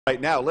Right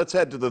now, let's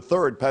head to the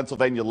 3rd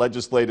Pennsylvania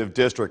Legislative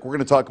District. We're going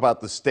to talk about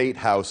the State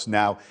House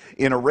now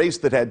in a race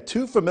that had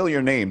two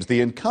familiar names.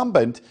 The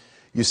incumbent,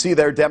 you see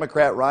there,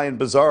 Democrat Ryan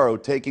Bizzarro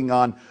taking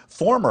on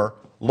former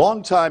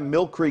longtime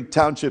Mill Creek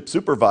Township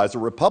Supervisor,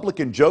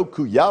 Republican Joe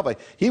Cuyava.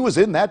 He was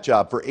in that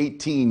job for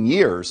 18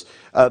 years.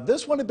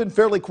 This one had been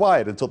fairly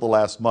quiet until the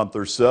last month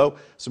or so.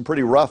 Some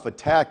pretty rough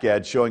attack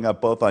ads showing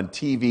up both on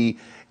TV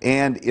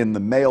and in the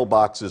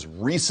mailboxes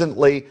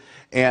recently.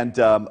 And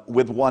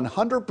with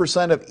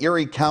 100% of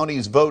Erie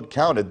County's vote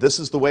counted, this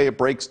is the way it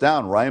breaks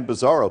down. Ryan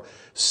Bizzarro,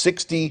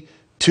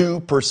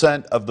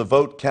 62% of the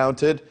vote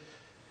counted.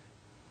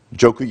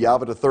 Joe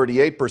Cuyava to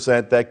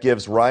 38%. That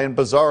gives Ryan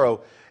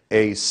Bizzarro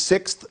a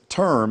 6th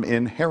term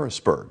in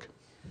Harrisburg.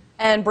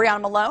 And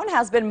Brianna Malone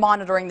has been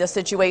monitoring the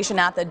situation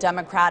at the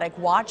Democratic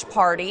Watch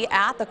Party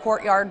at the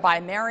Courtyard by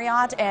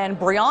Marriott. And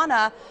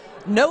Brianna,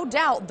 no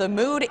doubt the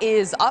mood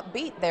is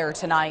upbeat there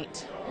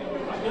tonight.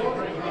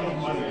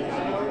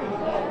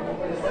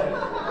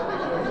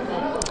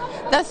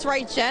 That's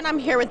right, Jen. I'm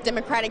here with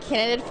Democratic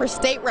candidate for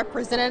state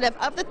representative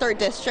of the 3rd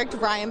District,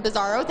 Ryan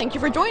Bizzarro. Thank you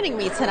for joining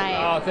me tonight.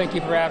 Oh, thank you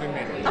for having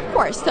me. Of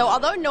course. So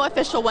although no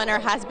official winner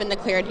has been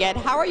declared yet,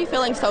 how are you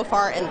feeling so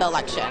far in the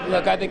election?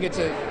 Look, I think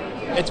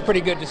it's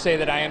pretty good to say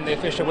that I am the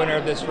official winner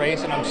of this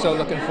race, and I'm so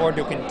looking forward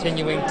to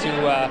continuing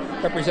to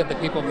represent the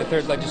people of the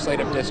 3rd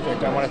Legislative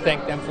District. I want to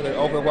thank them for their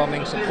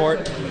overwhelming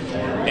support.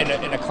 In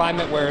a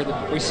climate where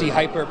we see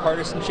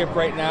hyper-partisanship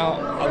right now,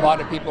 a lot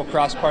of people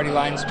crossed party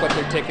lines, split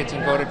their tickets,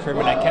 and voted for him,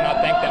 and I cannot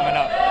thank them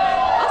enough.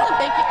 Awesome.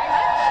 Thank you very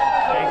much.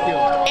 Thank you.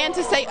 And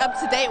to stay up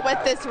to date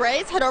with this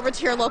race, head over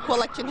to your local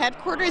election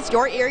headquarters,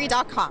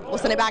 YourErie.com. We'll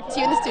send it back to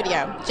you in the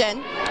studio.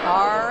 Jen?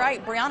 All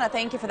right, Brianna,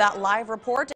 thank you for that live report.